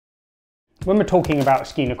When we're talking about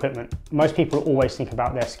skiing equipment, most people always think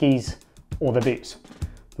about their skis or their boots.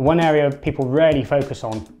 The one area people rarely focus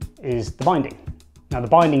on is the binding. Now the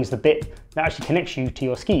binding is the bit that actually connects you to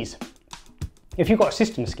your skis. If you've got a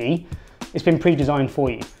system ski, it's been pre-designed for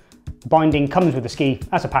you. The binding comes with the ski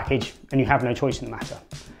as a package and you have no choice in the matter.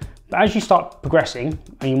 But as you start progressing,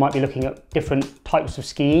 and you might be looking at different types of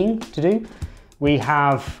skiing to do, we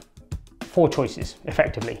have 4 choices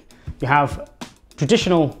effectively. You have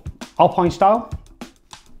traditional Alpine style,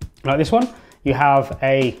 like this one. You have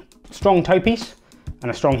a strong toe piece and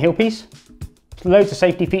a strong heel piece. Loads of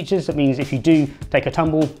safety features. That means if you do take a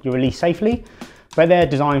tumble, you release safely, but they're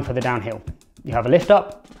designed for the downhill. You have a lift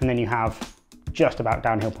up and then you have just about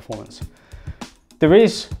downhill performance. There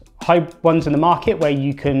is high ones in the market where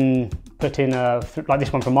you can put in like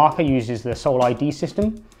this one from Marker uses the Soul ID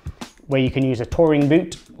system, where you can use a touring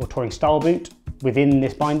boot or touring style boot within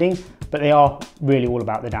this binding, but they are really all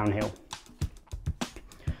about the downhill.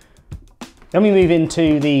 Then we move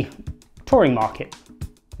into the touring market.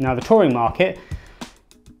 Now the touring market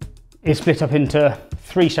is split up into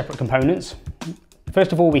 3 separate components.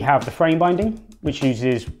 First of all, we have the frame binding, which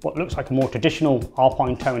uses what looks like a more traditional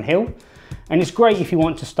Alpine toe and heel. And it's great if you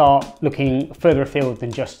want to start looking further afield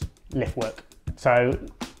than just lift work. So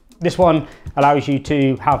this one allows you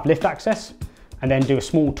to have lift access and then do a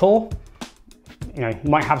small tour. You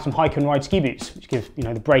might have some hike and ride ski boots, which give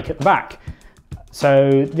the brake at the back.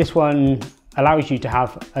 So this one allows you to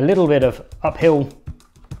have a little bit of uphill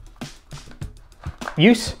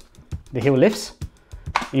use. The heel lifts,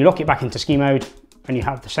 you lock it back into ski mode and you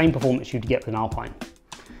have the same performance you'd get with an Alpine.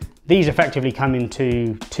 These effectively come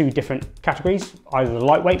into 2 different categories, either the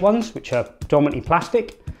lightweight ones, which are predominantly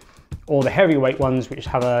plastic, or the heavyweight ones, which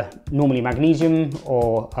have normally magnesium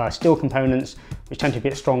or steel components, which tend to be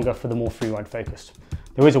a bit stronger for the more freeride focused.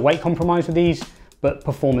 There is a weight compromise with these, but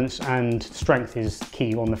performance and strength is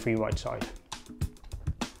key on the freeride side.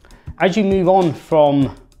 As you move on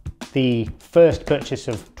from the first purchase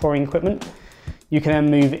of touring equipment, you can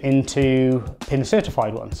then move into pin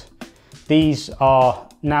certified ones. These are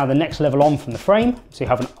now the next level on from the frame. So you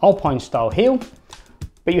have an Alpine style heel,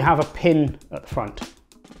 but you have a pin at the front.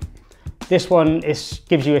 This one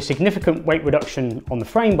gives you a significant weight reduction on the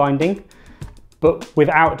frame binding, but with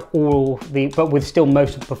still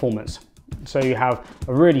most of the performance. So you have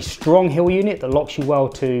a really strong heel unit that locks you well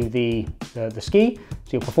to the ski,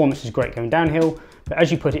 so your performance is great going downhill, but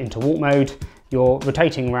as you put it into walk mode, you're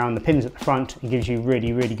rotating around the pins at the front and gives you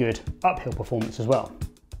really, really good uphill performance as well.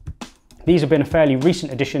 These have been a fairly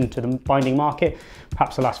recent addition to the binding market,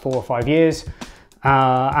 perhaps the last 4 or 5 years,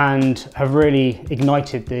 and have really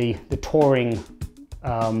ignited the touring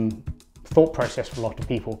thought process for a lot of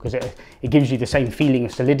people, because it gives you the same feeling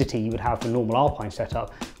of solidity you would have for a normal Alpine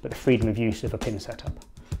setup, but the freedom of use of a pin setup.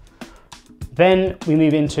 Then we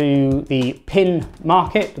move into the pin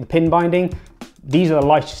market, the pin binding. These are the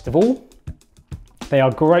lightest of all. They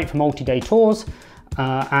are great for multi-day tours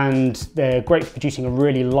and they're great for producing a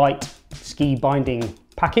really light ski binding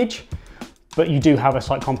package, but you do have a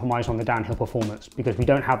slight compromise on the downhill performance because we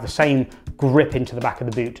don't have the same grip into the back of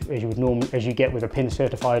the boot as you get with a pin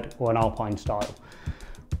certified or an Alpine style.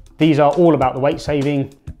 These are all about the weight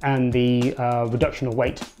saving and the reduction of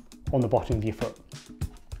weight on the bottom of your foot.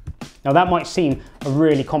 Now that might seem a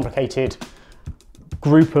really complicated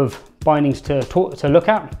group of bindings to look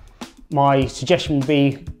at. My suggestion would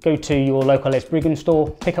be go to your local Ellis Brigham store,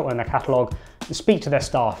 pick up one in their catalogue and speak to their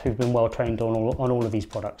staff who've been well trained on all of these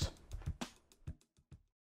products.